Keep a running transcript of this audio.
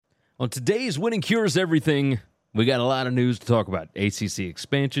On today's Winning Cures Everything, we got a lot of news to talk about. ACC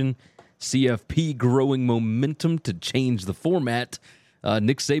expansion, CFP growing momentum to change the format,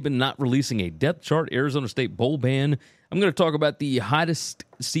 Nick Saban not releasing a depth chart, Arizona State bowl ban. I'm going to talk about the hottest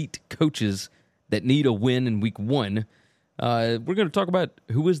seat coaches that need a win in week 1. We're going to talk about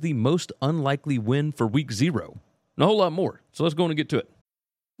who is the most unlikely win for week 0, and a whole lot more. So let's go and get to it.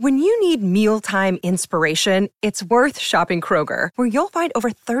 When you need mealtime inspiration, it's worth shopping Kroger, where you'll find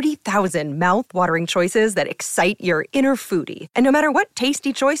over 30,000 mouth-watering choices that excite your inner foodie. And no matter what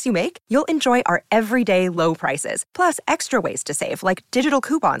tasty choice you make, you'll enjoy our everyday low prices, plus extra ways to save, like digital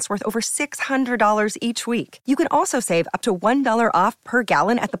coupons worth over $600 each week. You can also save up to $1 off per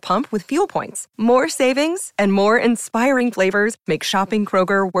gallon at the pump with fuel points. More savings and more inspiring flavors make shopping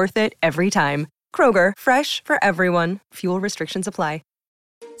Kroger worth it every time. Kroger, fresh for everyone. Fuel restrictions apply.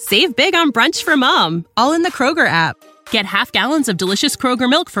 Save big on brunch for mom, all in the Kroger app. Get half gallons of delicious Kroger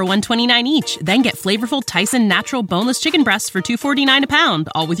milk for $1.29 each. Then get flavorful Tyson natural boneless chicken breasts for $2.49 a pound,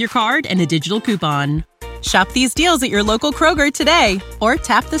 all with your card and a digital coupon. Shop these deals at your local Kroger today, or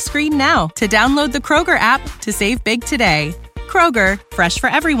tap the screen now to download the Kroger app to save big today. Kroger, fresh for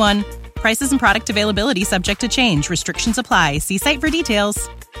everyone. Prices and product availability subject to change. Restrictions apply. See site for details.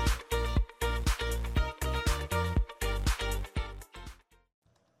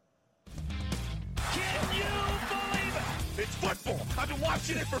 I've been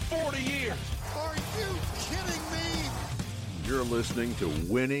watching it for 40 years. Are you kidding me? You're listening to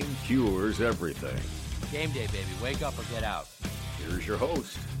Winning Cures Everything. Game day, baby. Wake up or get out. Here's your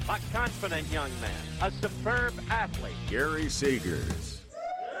host, a confident young man, a superb athlete, Gary Seegers.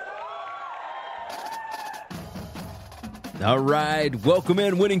 All right, welcome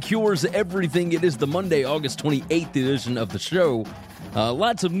in Winning Cures Everything. It is the Monday, August 28th edition of the show.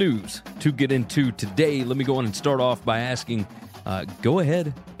 Lots of news to get into today. Let me go on and start off by asking, go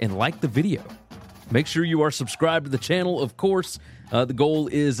ahead and like the video. Make sure you are subscribed to the channel, of course. The goal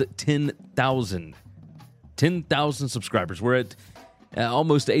is 10,000. 10,000 subscribers. We're at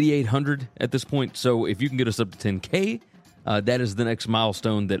almost 8,800 at this point, so if you can get us up to 10K, that is the next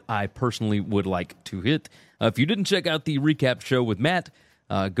milestone that I personally would like to hit. If you didn't check out the recap show with Matt,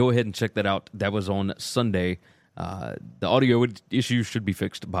 go ahead and check that out. That was on Sunday. The audio issues should be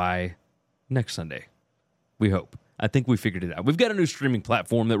fixed by next Sunday. We hope. I think we figured it out. We've got a new streaming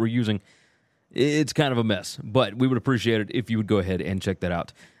platform that we're using. It's kind of a mess, but we would appreciate it if you would go ahead and check that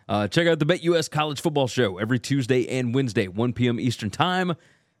out. Check out the BetUS College Football Show every Tuesday and Wednesday, 1 p.m. Eastern Time.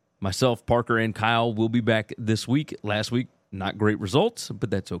 Myself, Parker, and Kyle will be back this week. Last week, not great results, but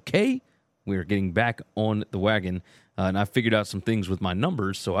that's okay. We're getting back on the wagon, and I figured out some things with my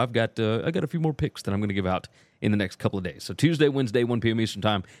numbers, so I got a few more picks that I'm going to give out in the next couple of days. So Tuesday, Wednesday, 1 p.m. Eastern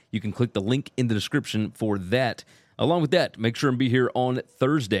Time. You can click the link in the description for that. Along with that, make sure and be here on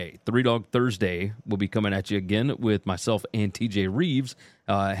Thursday. Three Dog Thursday will be coming at you again with myself and TJ Reeves.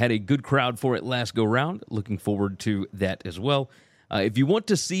 Had a good crowd for it last go-round. Looking forward to that as well. If you want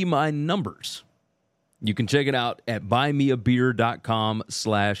to see my numbers, you can check it out at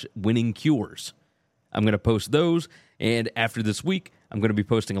buymeabeer.com/winningcures. I'm going to post those, and after this week, I'm going to be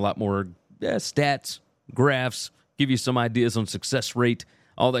posting a lot more stats, graphs, give you some ideas on success rate,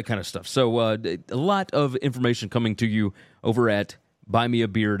 all that kind of stuff. So a lot of information coming to you over at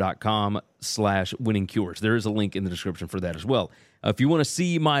buymeabeer.com/winningcures. There is a link in the description for that as well. If you want to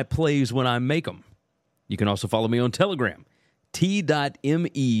see my plays when I make them, you can also follow me on Telegram,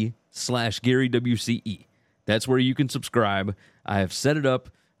 t.me/GaryWCE. That's where you can subscribe. I have set it up.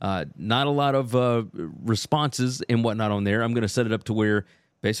 Not a lot of responses and whatnot on there. I'm going to set it up to where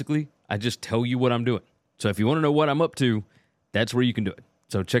basically I just tell you what I'm doing. So if you want to know what I'm up to, that's where you can do it.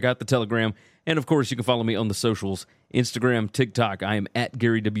 So check out the Telegram. And, of course, you can follow me on the socials, Instagram, TikTok. I am at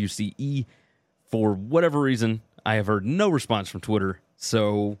GaryWCE. For whatever reason, I have heard no response from Twitter.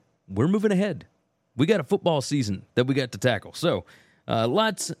 So we're moving ahead. We got a football season that we got to tackle. So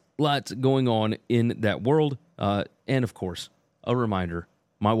lots going on in that world. And, of course, a reminder,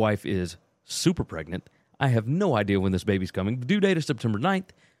 my wife is super pregnant. I have no idea when this baby's coming. The due date is September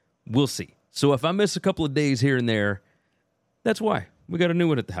 9th. We'll see. So if I miss a couple of days here and there, that's why. We got a new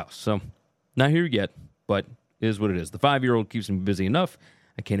one at the house. So not here yet, but it is what it is. The 5-year-old keeps me busy enough.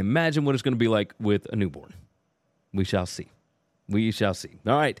 I can't imagine what it's going to be like with a newborn. We shall see. We shall see.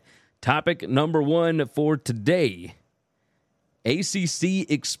 All right. Topic number 1 for today. ACC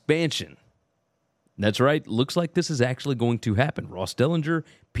expansion. That's right. Looks like this is actually going to happen. Ross Dellinger,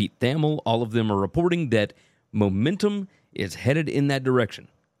 Pete Thamel, all of them are reporting that momentum is headed in that direction.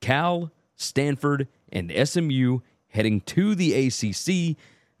 Cal, Stanford, and SMU heading to the ACC.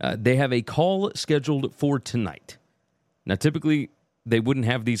 They have a call scheduled for tonight. Now, typically, they wouldn't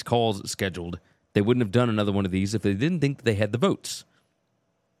have these calls scheduled. They wouldn't have done another one of these if they didn't think that they had the votes.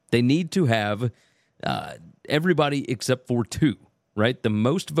 They need to have everybody except for 2, right? The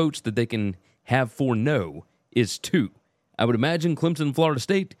most votes that they can have for no is 2. I would imagine Clemson and Florida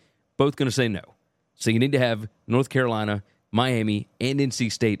State both going to say no. So you need to have North Carolina, Miami, and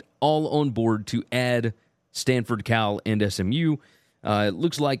NC State all on board to add Stanford, Cal, and SMU. It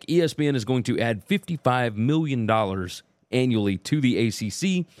looks like ESPN is going to add $55 million annually to the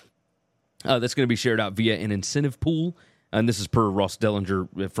ACC. That's going to be shared out via an incentive pool, and this is per Ross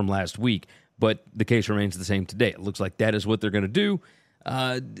Dellinger from last week, but the case remains the same today. It looks like that is what they're going to do.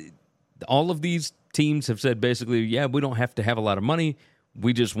 All of these teams have said basically, yeah, we don't have to have a lot of money.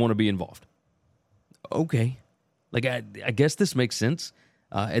 We just want to be involved. Okay. Like, I guess this makes sense.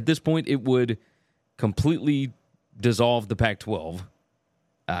 At this point, it would completely dissolve the Pac-12,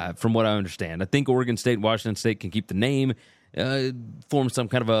 from what I understand. I think Oregon State and Washington State can keep the name, form some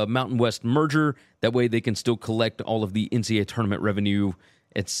kind of a Mountain West merger. That way they can still collect all of the NCAA tournament revenue,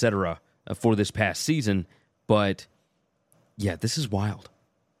 etc., for this past season. But, yeah, this is wild.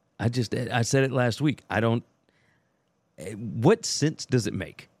 I said it last week. What sense does it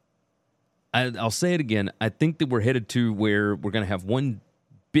make? I'll say it again. I think that we're headed to where we're going to have one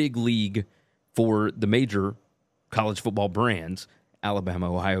big league for the major college football brands,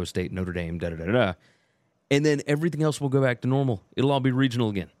 Alabama, Ohio State, Notre Dame, da-da-da-da. And then everything else will go back to normal. It'll all be regional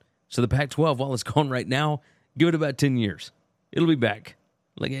again. So the Pac-12, while it's gone right now, give it about 10 years. It'll be back.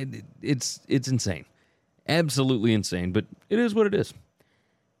 Like, it's insane. Absolutely insane, but it is what it is.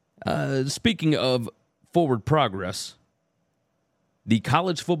 Speaking of forward progress, the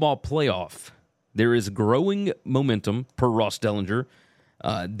college football playoff, there is growing momentum, per Ross Dellinger,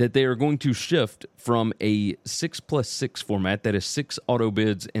 that they are going to shift from a 6+6 format, that is 6 auto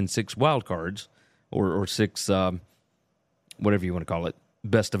bids and 6 wild cards, or 6, whatever you want to call it,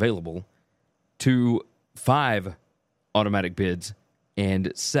 best available, to 5 automatic bids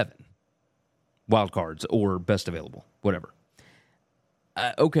and 7 wild cards or best available, whatever.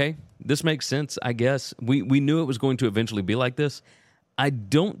 Okay, this makes sense, I guess. We knew it was going to eventually be like this. I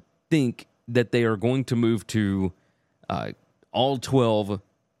don't think that they are going to move to all 12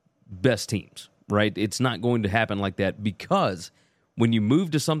 best teams, right? It's not going to happen like that, because when you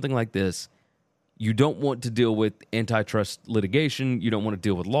move to something like this, you don't want to deal with antitrust litigation. You don't want to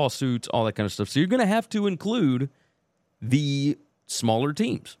deal with lawsuits, all that kind of stuff. So you're going to have to include the smaller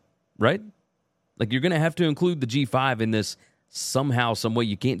teams, right? Like, you're going to have to include the G5 in this somehow, some way.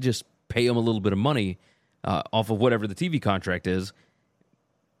 You can't just pay them a little bit of money off of whatever the TV contract is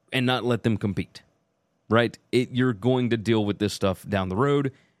and not let them compete, right? You're going to deal with this stuff down the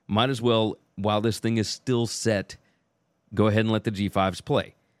road. Might as well, while this thing is still set, go ahead and let the G5s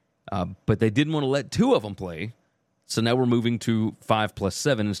play. But they didn't want to let 2 of them play, so now we're moving to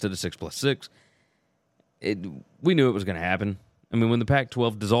 5+7 instead of 6+6. We knew it was going to happen. I mean, when the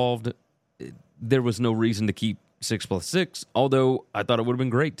Pac-12 dissolved, there was no reason to keep 6+6, although I thought it would have been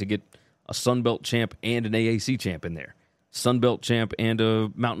great to get a Sun Belt champ and an AAC champ in there. Sun Belt champ and a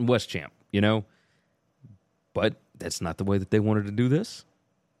Mountain West champ, you know? But that's not the way that they wanted to do this.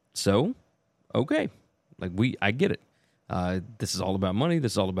 So, okay. Like, I get it. This is all about money.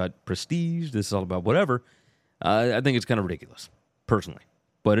 This is all about prestige. This is all about whatever. I think it's kind of ridiculous, personally.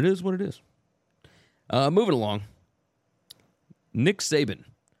 But it is what it is. Moving along. Nick Saban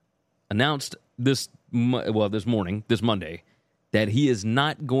announced this Monday, that he is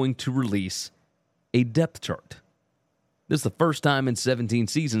not going to release a depth chart. This is the first time in 17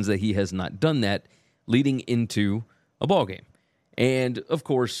 seasons that he has not done that, leading into a ballgame. And, of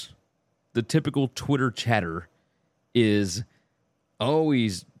course, the typical Twitter chatter is,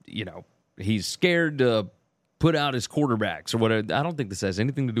 he's scared to put out his quarterbacks or whatever. I don't think this has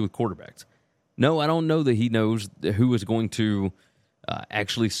anything to do with quarterbacks. No, I don't know that he knows who is going to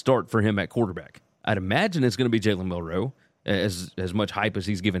actually start for him at quarterback. I'd imagine it's going to be Jalen Milroe, as much hype as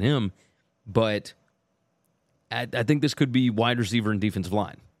he's given him, but I think this could be wide receiver and defensive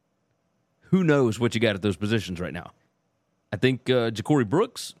line. Who knows what you got at those positions right now? I think Ja'Cory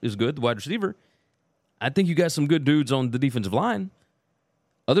Brooks is good, the wide receiver. I think you got some good dudes on the defensive line.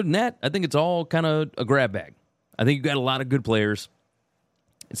 Other than that, I think it's all kind of a grab bag. I think you got a lot of good players.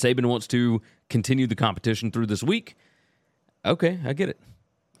 Saban wants to continue the competition through this week. Okay, I get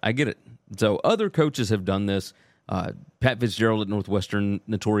it. So other coaches have done this. Pat Fitzgerald at Northwestern,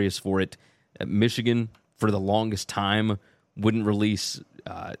 notorious for it. At Michigan, for the longest time, wouldn't release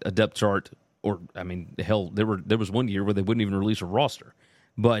a depth chart. Or, I mean, hell, there was one year where they wouldn't even release a roster.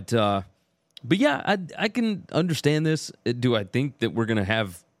 But yeah, I can understand this. Do I think that we're going to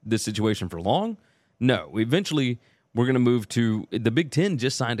have this situation for long? No. Eventually, We're going to move to the Big Ten.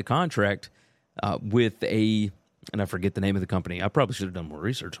 Just signed a contract with and I forget the name of the company. I probably should have done more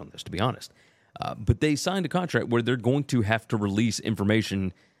research on this, to be honest. But they signed a contract where they're going to have to release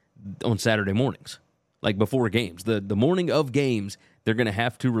information on Saturday mornings, like before games. The morning of games, they're going to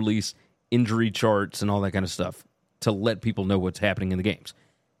have to release injury charts and all that kind of stuff to let people know what's happening in the games.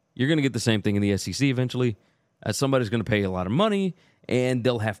 You're going to get the same thing in the SEC eventually. Somebody's going to pay a lot of money, and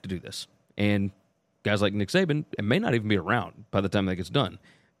they'll have to do this. And guys like Nick Saban, it may not even be around by the time that gets done.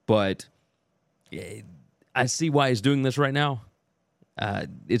 But I see why he's doing this right now.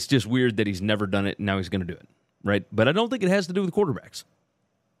 It's just weird that he's never done it, and now he's going to do it, right? But I don't think it has to do with quarterbacks.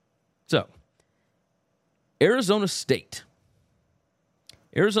 So, Arizona State.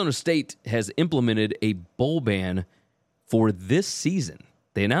 Arizona State has implemented a bowl ban for this season.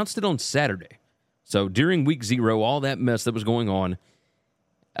 They announced it on Saturday. So during week 0, all that mess that was going on,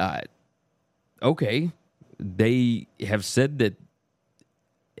 okay, they have said that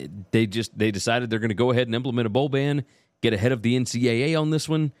they decided they're going to go ahead and implement a bowl ban, get ahead of the NCAA on this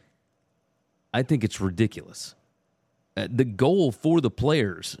one. I think it's ridiculous. The goal for the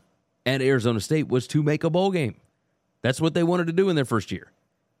players at Arizona State was to make a bowl game. That's what they wanted to do in their first year.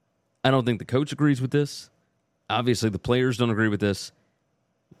 I don't think the coach agrees with this. Obviously, the players don't agree with this.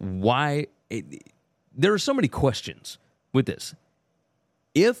 Why? There are so many questions with this.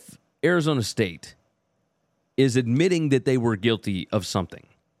 If Arizona State is admitting that they were guilty of something,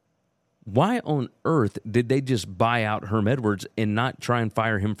 why on earth did they just buy out Herm Edwards and not try and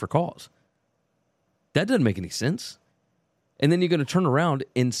fire him for cause? That doesn't make any sense. And then you're going to turn around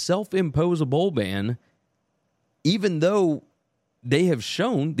and self-impose a bowl ban, even though they have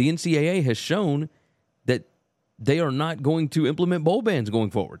shown, the NCAA has shown, that they are not going to implement bowl bans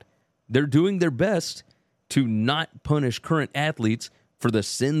going forward. They're doing their best to not punish current athletes for the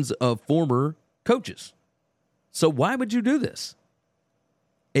sins of former coaches. So why would you do this?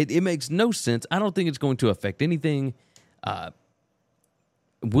 It makes no sense. I don't think it's going to affect anything.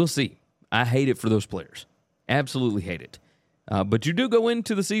 We'll see. I hate it for those players. Absolutely hate it. But you do go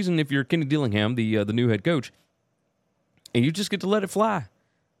into the season, if you're Kenny Dillingham, the new head coach, and you just get to let it fly.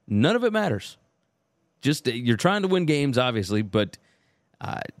 None of it matters. Just you're trying to win games, obviously, but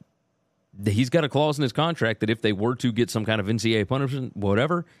he's got a clause in his contract that if they were to get some kind of NCAA punishment,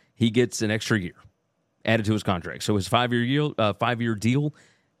 whatever, he gets an extra year added to his contract. So his 5-year deal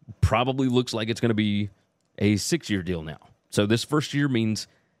probably looks like it's going to be a 6-year deal now. So this first year means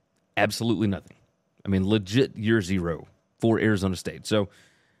absolutely nothing. I mean, legit year 0 for Arizona State. So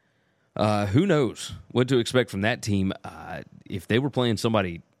who knows what to expect from that team. If they were playing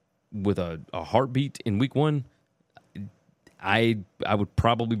somebody with a heartbeat in week 1, I would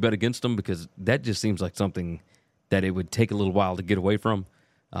probably bet against them, because that just seems like something that it would take a little while to get away from.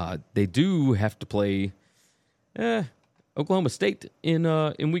 They do have to play Oklahoma State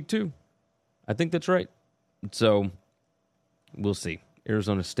in week 2. I think that's right. So we'll see.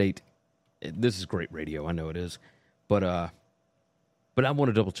 Arizona State. This is great radio. I know it is, but I want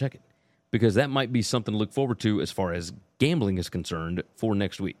to double check it, because that might be something to look forward to as far as gambling is concerned for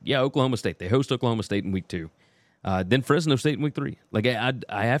next week. Yeah, Oklahoma State. They host Oklahoma State in week 2. Then Fresno State in week 3. Like,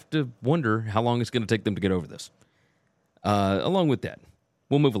 I have to wonder how long it's going to take them to get over this. Along with that,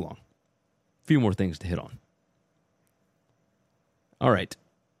 we'll move along. A few more things to hit on. All right.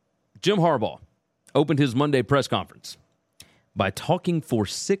 Jim Harbaugh opened his Monday press conference by talking for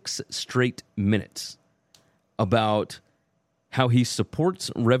 6 straight minutes about how he supports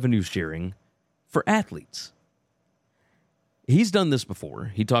revenue sharing for athletes. He's done this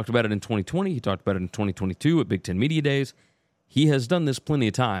before. He talked about it in 2020. He talked about it in 2022 at Big Ten Media Days. He has done this plenty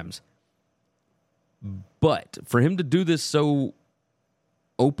of times. But for him to do this so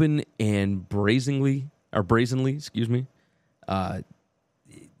open and brazenly,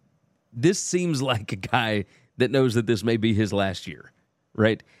 this seems like a guy that knows that this may be his last year,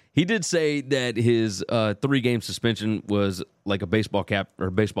 right? He did say that his 3-game suspension was like a baseball cap or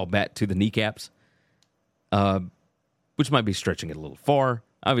baseball bat to the kneecaps, which might be stretching it a little far.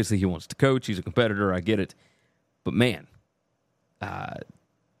 Obviously, he wants to coach. He's a competitor. I get it. But man,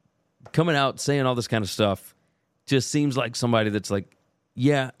 coming out saying all this kind of stuff just seems like somebody that's like,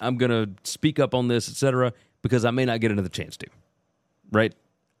 yeah, I'm going to speak up on this, etc., because I may not get another chance to, right?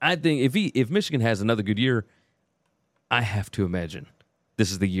 I think if Michigan has another good year, I have to imagine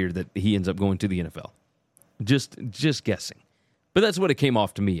this is the year that he ends up going to the NFL. Just guessing. But that's what it came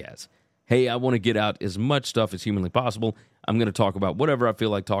off to me as. Hey, I want to get out as much stuff as humanly possible. I'm going to talk about whatever I feel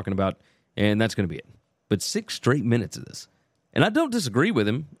like talking about, and that's going to be it. But 6 straight minutes of this. And I don't disagree with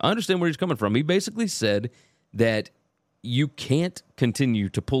him. I understand where he's coming from. He basically said that you can't continue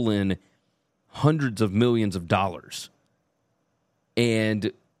to pull in hundreds of millions of dollars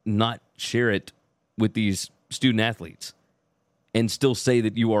and not share it with these student athletes and still say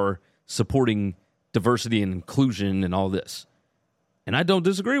that you are supporting diversity and inclusion and all this? And I don't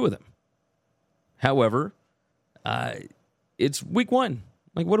disagree with him. However, it's week one.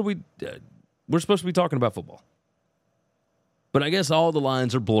 Like, what are we... we're supposed to be talking about football. But I guess all the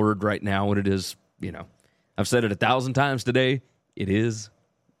lines are blurred right now, and it is, I've said it 1,000 times today. It is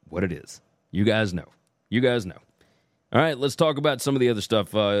what it is. You guys know. All right, let's talk about some of the other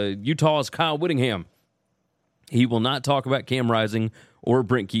stuff. Utah's Kyle Whittingham. He will not talk about Cam Rising or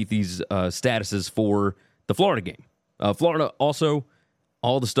Brent Keithy's statuses for the Florida game. Florida also,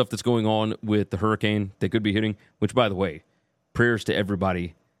 all the stuff that's going on with the hurricane they could be hitting, which, by the way, prayers to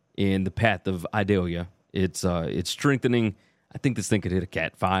everybody in the path of Idalia. It's strengthening. I think this thing could hit a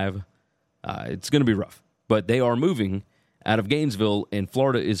Cat 5. It's going to be rough. But they are moving out of Gainesville, and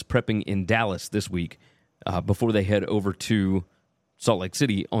Florida is prepping in Dallas this week before they head over to Salt Lake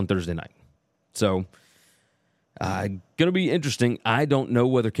City on Thursday night. So, going to be interesting. I don't know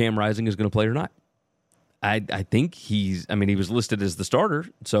whether Cam Rising is going to play or not. I think he was listed as the starter,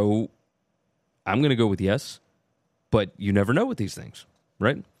 so I'm going to go with yes. But you never know with these things,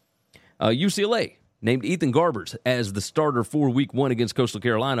 right? UCLA named Ethan Garbers as the starter for Week 1 against Coastal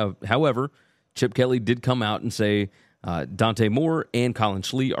Carolina. However, Chip Kelly did come out and say Dante Moore and Colin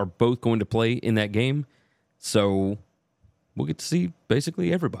Schlee are both going to play in that game. So we'll get to see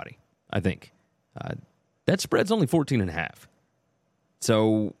basically everybody, I think. That spread's only 14.5.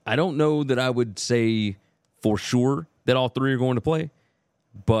 So I don't know that I would say for sure that all three are going to play,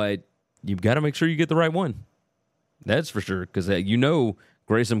 but you've got to make sure you get the right one. That's for sure, because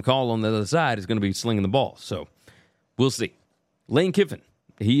Grayson McCall on the other side is going to be slinging the ball. So we'll see. Lane Kiffin,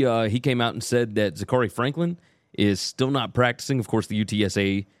 he came out and said that Zachary Franklin is still not practicing. Of course, the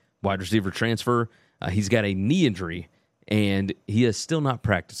UTSA wide receiver transfer. He's got a knee injury, and he is still not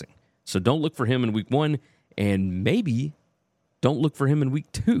practicing. So don't look for him in Week 1, and maybe don't look for him in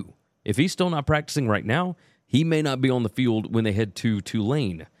Week 2. If he's still not practicing right now, he may not be on the field when they head to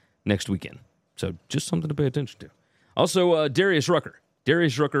Tulane next weekend. So just something to pay attention to. Also, Darius Rucker,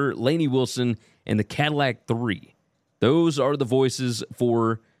 Lainey Wilson, and the Cadillac 3. Those are the voices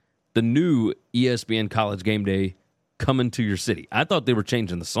for the new ESPN College Game Day coming to your city. I thought they were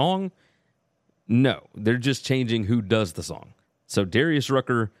changing the song. No, they're just changing who does the song. So Darius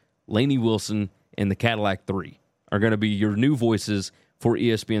Rucker, Lainey Wilson, and the Cadillac 3 are going to be your new voices for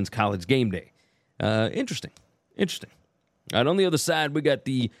ESPN's College Game Day. Interesting. All right, on the other side, we got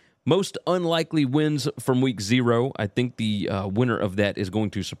the most unlikely wins from Week 0. I think the winner of that is going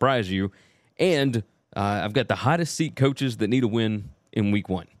to surprise you. And I've got the hottest seat coaches that need a win in Week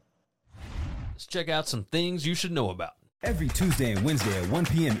 1. Let's check out some things you should know about. Every Tuesday and Wednesday at 1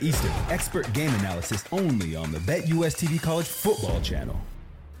 p.m. Eastern, expert game analysis only on the BetUS TV College Football Channel.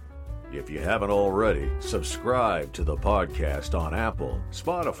 If you haven't already, subscribe to the podcast on Apple,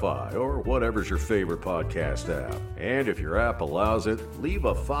 Spotify, or whatever's your favorite podcast app. And if your app allows it, leave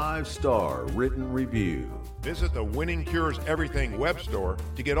a 5-star written review. Visit the Winning Cures Everything web store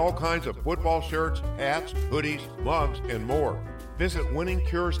to get all kinds of football shirts, hats, hoodies, mugs, and more. Visit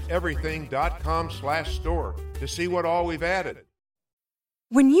winningcureseverything.com/store to see what all we've added.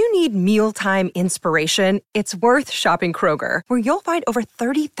 When you need mealtime inspiration, it's worth shopping Kroger, where you'll find over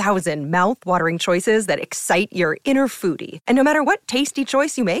 30,000 mouth-watering choices that excite your inner foodie. And no matter what tasty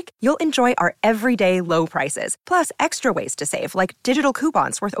choice you make, you'll enjoy our everyday low prices, plus extra ways to save, like digital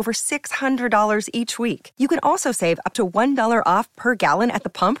coupons worth over $600 each week. You can also save up to $1 off per gallon at the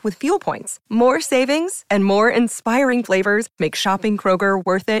pump with fuel points. More savings and more inspiring flavors make shopping Kroger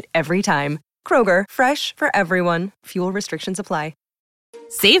worth it every time. Kroger, fresh for everyone. Fuel restrictions apply.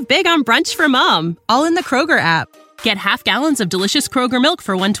 Save big on brunch for mom, all in the Kroger app. Get half gallons of delicious Kroger milk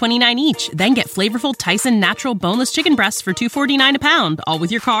for $1.29 each. Then get flavorful Tyson natural boneless chicken breasts for $2.49 a pound, all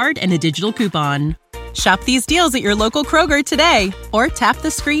with your card and a digital coupon. Shop these deals at your local Kroger today, or tap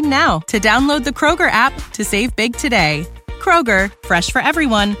the screen now to download the Kroger app to save big today. Kroger, fresh for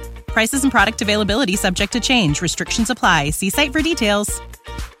everyone. Prices and product availability subject to change. Restrictions apply. See site for details.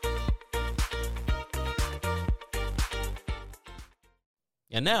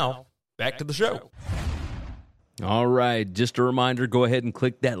 And now, back to the show. All right, just a reminder, go ahead and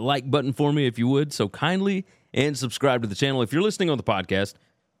click that like button for me if you would, so kindly, and subscribe to the channel. If you're listening on the podcast,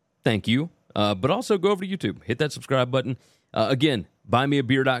 thank you. But also go over to YouTube, hit that subscribe button. Again,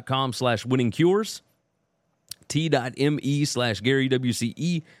 buymeabeer.com/winningcures,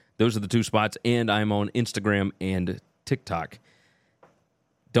 t.me/GaryWCE. Those are the two spots, and I'm on Instagram and TikTok.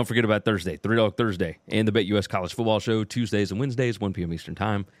 Don't forget about Thursday, $3 Thursday, and the BetUS College Football Show, Tuesdays and Wednesdays, 1 p.m. Eastern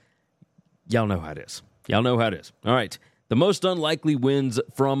Time. Y'all know how it is. Y'all know how it is. All right. The most unlikely wins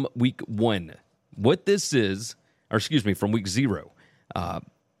from week 1. What this is, from week 0.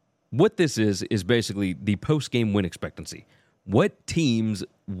 What this is basically the post-game win expectancy. What teams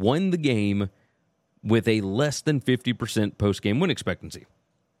won the game with a less than 50% post-game win expectancy?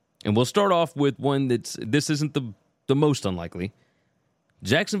 And we'll start off with one this isn't the most unlikely.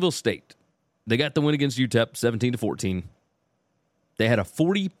 Jacksonville State. They got the win against UTEP, 17-14. They had a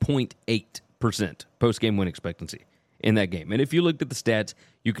 40.8% post-game win expectancy in that game. And if you looked at the stats,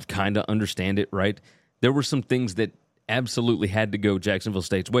 you could kind of understand it, right? There were some things that absolutely had to go Jacksonville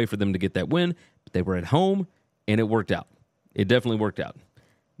State's way for them to get that win, but they were at home, and it worked out. It definitely worked out.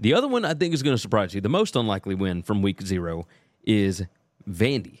 The other one I think is going to surprise you. The most unlikely win from week 0 is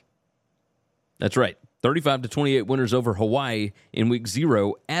Vandy. That's right. 35-28 winners over Hawaii in week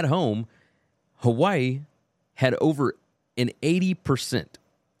 0 at home. Hawaii had over an 80%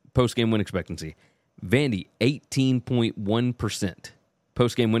 post-game win expectancy. Vandy, 18.1%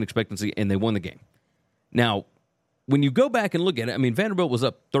 post-game win expectancy, and they won the game. Now, when you go back and look at it, I mean, Vanderbilt was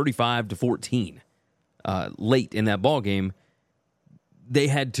up 35-14 late in that ball game. They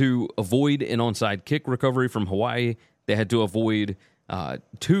had to avoid an onside kick recovery from Hawaii. They had to avoid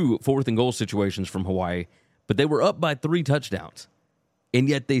 2 4th-and-goal situations from Hawaii, but they were up by 3 touchdowns, and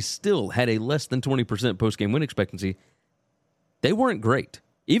yet they still had a less than 20% post-game win expectancy. They weren't great.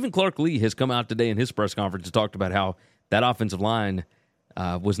 Even Clark Lee has come out today in his press conference and talked about how that offensive line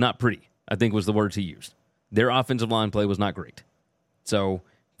was not pretty, I think was the words he used. Their offensive line play was not great. So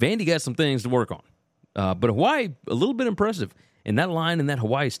Vandy got some things to work on. But Hawaii, a little bit impressive. And that line in that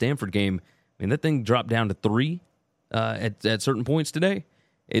Hawaii-Stanford game, I mean, that thing dropped down to 3 at certain points today.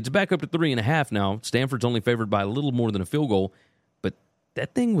 It's back up to 3.5 now. Stanford's only favored by a little more than a field goal. But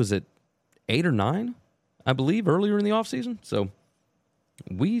that thing was at 8 or 9, I believe, earlier in the offseason. So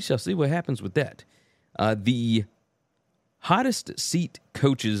we shall see what happens with that. The hottest seat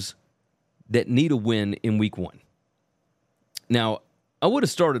coaches that need a win in week 1. Now, I would have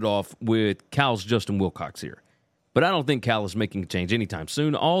started off with Cal's Justin Wilcox here, but I don't think Cal is making a change anytime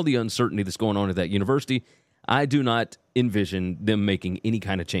soon. All the uncertainty that's going on at that university, I do not envision them making any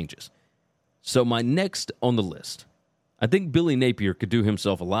kind of changes. So my next on the list, I think Billy Napier could do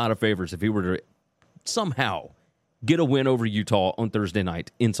himself a lot of favors if he were to somehow get a win over Utah on Thursday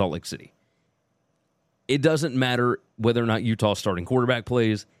night in Salt Lake City. It doesn't matter whether or not Utah's starting quarterback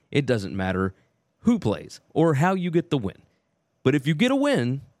plays. It doesn't matter who plays or how you get the win. But if you get a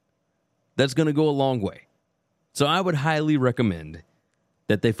win, that's going to go a long way. So I would highly recommend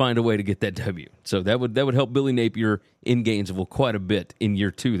that they find a way to get that W. So that would help Billy Napier in Gainesville quite a bit in year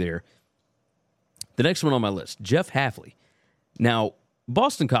 2 there. The next one on my list, Jeff Hafley. Now,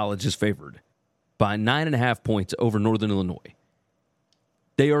 Boston College is favored by 9.5 points over Northern Illinois.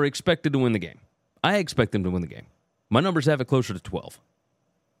 They are expected to win the game. I expect them to win the game. My numbers have it closer to 12.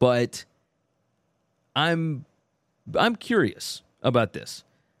 But I'm curious about this.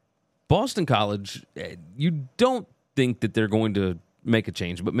 Boston College, you don't think that they're going to make a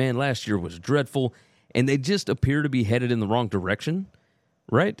change, but man, last year was dreadful, and they just appear to be headed in the wrong direction,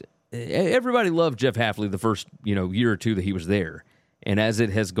 right? Everybody loved Jeff Hafley the first year or 2 that he was there, and as it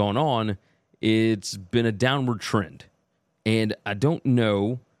has gone on, it's been a downward trend, and I don't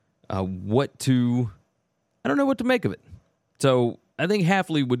know what to make of it. So I think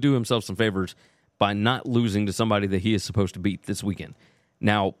Hafley would do himself some favors by not losing to somebody that he is supposed to beat this weekend.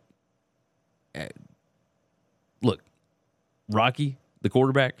 Now, look, Rocky, the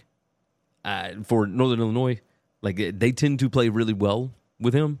quarterback for Northern Illinois, they tend to play really well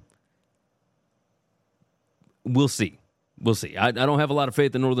with him. We'll see. I don't have a lot of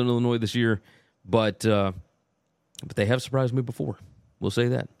faith in Northern Illinois this year, but they have surprised me before. We'll say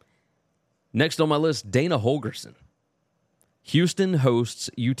that. Next on my list, Dana Holgorsen. Houston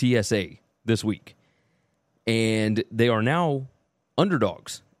hosts UTSA this week, and they are now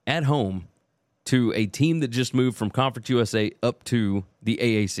underdogs at home to a team that just moved from Conference USA up to the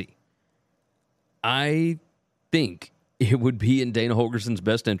AAC. I think it would be in Dana Holgorsen's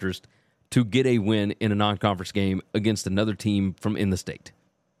best interest to get a win in a non-conference game against another team from in the state.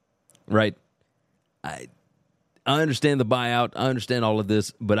 Right? I understand the buyout. I understand all of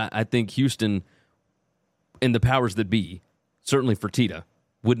this, but I think Houston and the powers that be, certainly Fertitta,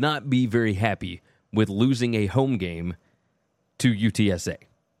 would not be very happy with losing a home game to UTSA.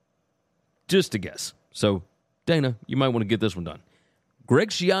 Just a guess. So, Dana, you might want to get this one done.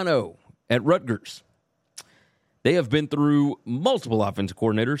 Greg Schiano at Rutgers. They have been through multiple offensive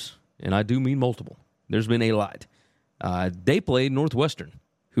coordinators, and I do mean multiple. There's been a lot. They played Northwestern,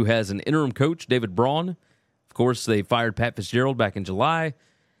 who has an interim coach, David Braun. Of course, they fired Pat Fitzgerald back in July.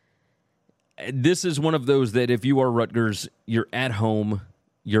 This is one of those that if you are Rutgers, you're at home,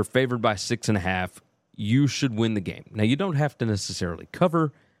 you're favored by 6.5, you should win the game. Now, you don't have to necessarily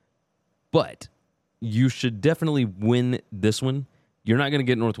cover, but you should definitely win this one. You're not going to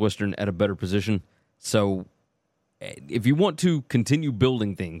get Northwestern at a better position. So if you want to continue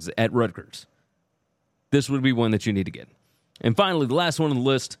building things at Rutgers, this would be one that you need to get. And finally, the last one on the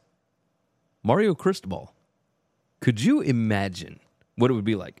list, Mario Cristobal. Could you imagine what it would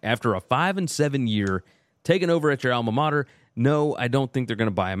be like after a 5-7 year taking over at your alma mater? No, I don't think they're going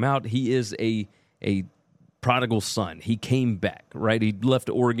to buy him out. He is a prodigal son. He came back, right? He left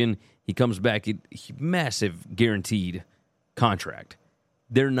Oregon. He comes back. Massive guaranteed contract.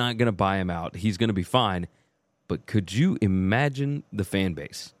 They're not going to buy him out. He's going to be fine. But could you imagine the fan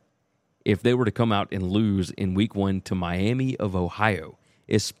base if they were to come out and lose in week 1 to Miami of Ohio,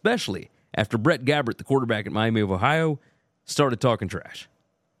 especially after Brett Gabbert, the quarterback at Miami of Ohio, started talking trash?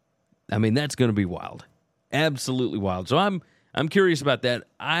 I mean, that's going to be wild. Absolutely wild. So I'm curious about that.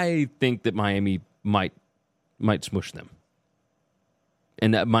 I think that Miami might smush them.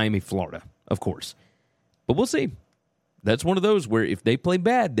 And that Miami, Florida, of course. But we'll see. That's one of those where if they play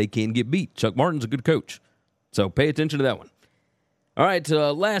bad, they can get beat. Chuck Martin's a good coach. So pay attention to that one. All right,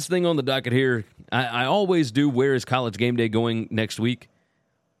 last thing on the docket here. I always do, where is College Game Day going next week?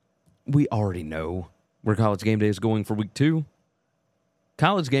 We already know where College Game Day is going for week 2.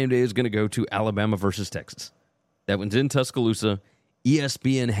 College Game Day is going to go to Alabama versus Texas. That one's in Tuscaloosa.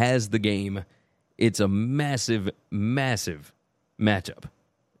 ESPN has the game. It's a massive, massive matchup.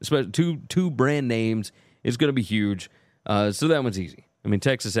 Especially two brand names. It's going to be huge. So that one's easy. I mean,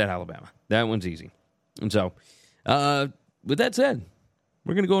 Texas at Alabama. That one's easy. And so, with that said,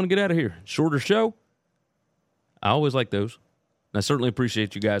 we're going to go and get out of here. Shorter show. I always like those. And I certainly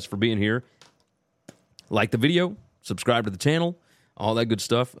appreciate you guys for being here. Like the video. Subscribe to the channel. All that good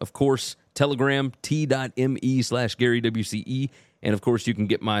stuff. Of course, Telegram, t.me/GaryWCE. And, of course, you can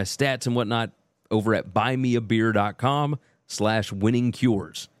get my stats and whatnot over at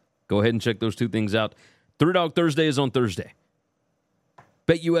buymeabeer.com/winningcures. Go ahead and check those two things out. Three Dog Thursday is on Thursday.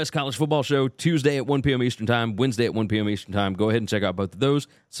 BetUS College Football Show, Tuesday at 1 p.m. Eastern Time, Wednesday at 1 p.m. Eastern Time. Go ahead and check out both of those.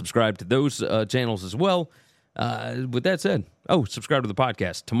 Subscribe to those channels as well. With that said, subscribe to the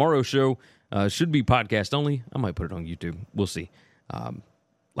podcast. Tomorrow's show should be podcast only. I might put it on YouTube. We'll see.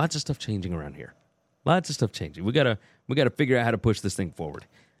 Lots of stuff changing around here. Lots of stuff changing. We gotta figure out how to push this thing forward.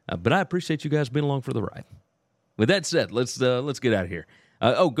 But I appreciate you guys being along for the ride. With that said, let's get out of here.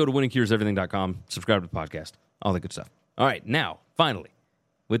 Go to winningcureseverything.com. Subscribe to the podcast. All that good stuff. All right, now, finally,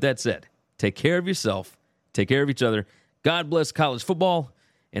 with that said, take care of yourself. Take care of each other. God bless college football.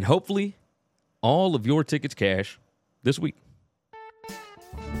 And hopefully, all of your tickets cash this week.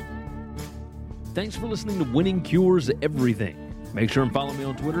 Thanks for listening to Winning Cures Everything. Make sure and follow me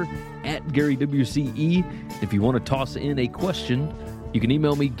on Twitter at GaryWCE. If you want to toss in a question, you can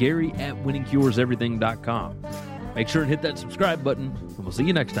email me, Gary@winningcureseverything.com. Make sure and hit that subscribe button, and we'll see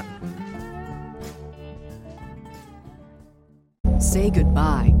you next time. Say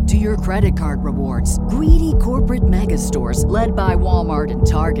goodbye to your credit card rewards. Greedy corporate mega stores, led by Walmart and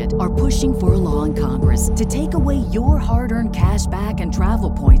Target, are pushing for a law in Congress to take away your hard-earned cash back and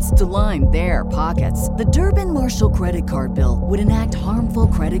travel points to line their pockets. The Durbin-Marshall credit card bill would enact harmful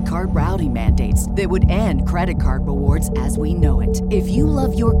credit card routing mandates that would end credit card rewards as we know it. If you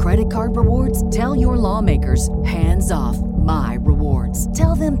love your credit card rewards, tell your lawmakers, hands off my rewards.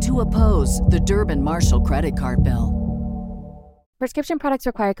 Tell them to oppose the Durbin-Marshall credit card bill. Prescription products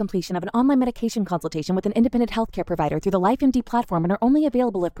require completion of an online medication consultation with an independent healthcare provider through the LifeMD platform and are only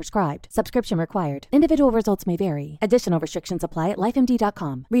available if prescribed. Subscription required. Individual results may vary. Additional restrictions apply at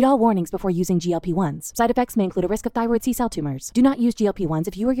lifemd.com. Read all warnings before using GLP-1s. Side effects may include a risk of thyroid C-cell tumors. Do not use GLP-1s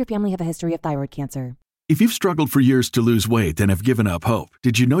if you or your family have a history of thyroid cancer. If you've struggled for years to lose weight and have given up hope,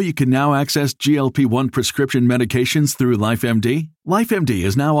 did you know you can now access GLP-1 prescription medications through LifeMD? LifeMD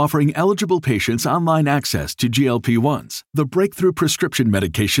is now offering eligible patients online access to GLP-1s, the breakthrough prescription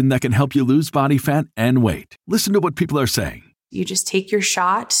medication that can help you lose body fat and weight. Listen to what people are saying. You just take your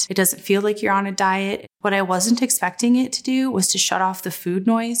shot. It doesn't feel like you're on a diet. What I wasn't expecting it to do was to shut off the food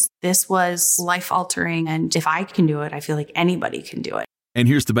noise. This was life-altering, and if I can do it, I feel like anybody can do it. And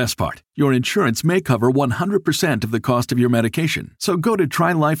here's the best part. Your insurance may cover 100% of the cost of your medication. So go to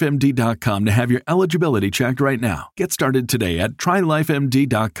TryLifeMD.com to have your eligibility checked right now. Get started today at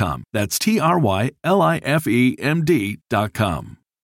TryLifeMD.com. That's TryLifeMD.com.